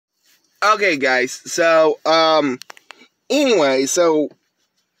Okay, guys, so, anyway, so,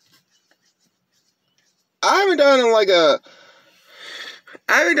 I haven't done, an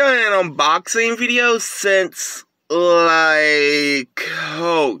unboxing video since, oh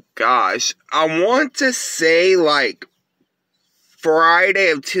gosh, I want to say,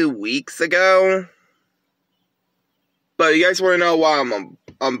 Friday of 2 weeks ago, but you guys want to know why I'm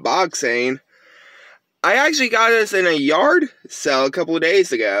unboxing? I actually got this in a yard sale a couple of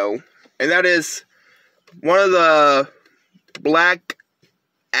days ago, and that is one of the Black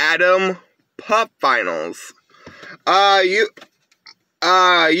Adam Pup Finals. You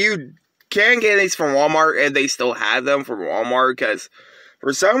can get these from Walmart, and they still have them from Walmart, because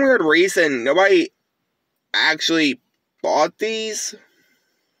for some weird reason, nobody actually bought these.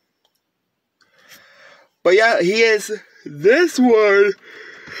 But yeah, he is this one.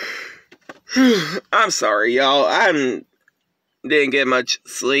 I'm sorry, y'all. Didn't get much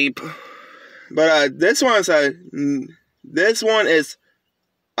sleep. But this one is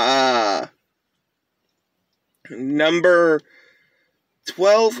number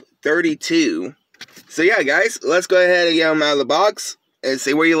 1232. So yeah, guys, let's go ahead and get him out of the box and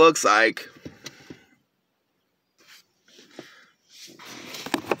see what he looks like.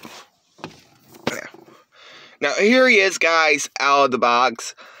 Now here he is, guys, out of the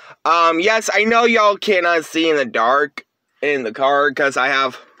box. Yes, I know y'all cannot see in the dark in the car because I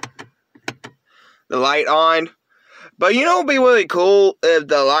have the light on. But you know what would be really cool if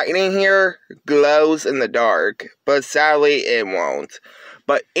the lightning here glows in the dark. But sadly, it won't.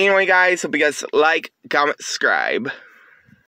 But anyway, guys, hope you guys like, comment, subscribe.